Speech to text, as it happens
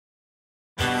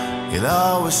It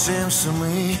always seems to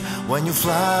me when you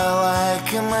fly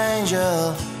like an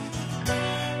angel,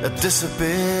 I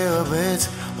disappear a bit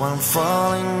when I'm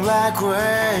falling like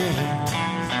rain.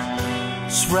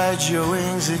 Spread your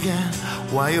wings again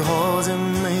while you're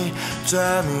holding me.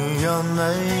 Tell me your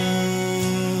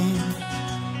name.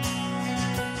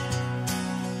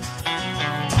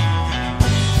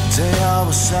 They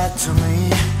always said to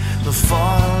me, don't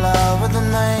fall in love with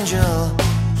an angel.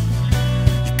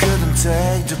 You couldn't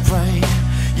take the pain,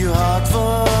 your heart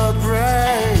would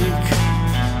break.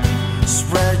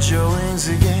 Spread your wings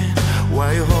again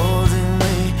while you're holding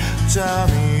me. Tell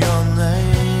me your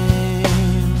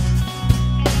name.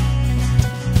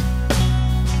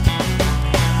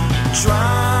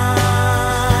 Trying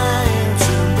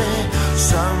to be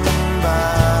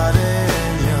somebody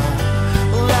in your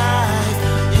life,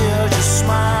 you're just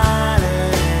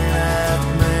smiling at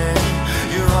me,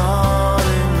 you're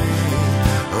holding me,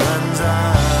 and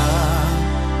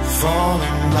I'm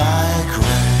falling like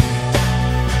rain,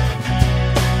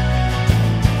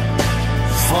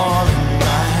 falling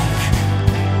like,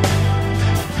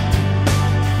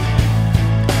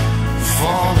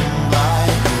 falling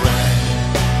like rain,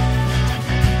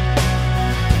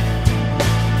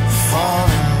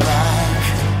 falling like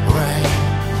rain.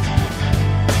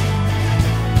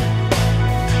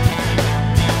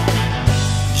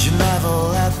 You never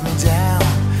let me down,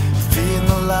 feeling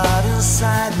the love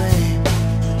inside me.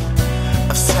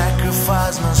 I've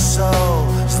sacrificed my soul,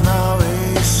 there's no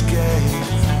escape.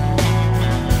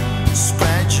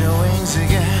 Spread your wings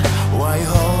again while you're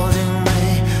holding me.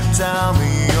 Tell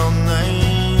me your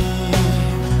name.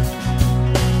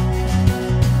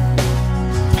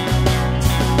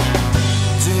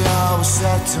 They always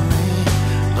said to me,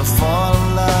 don't fall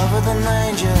in love with an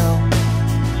angel.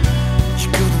 You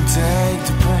couldn't take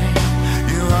the pain,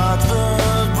 your heart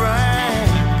would break.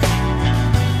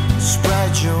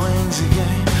 Spread your wings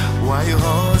again while you're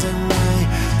holding me.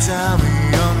 Tell me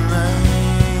your name.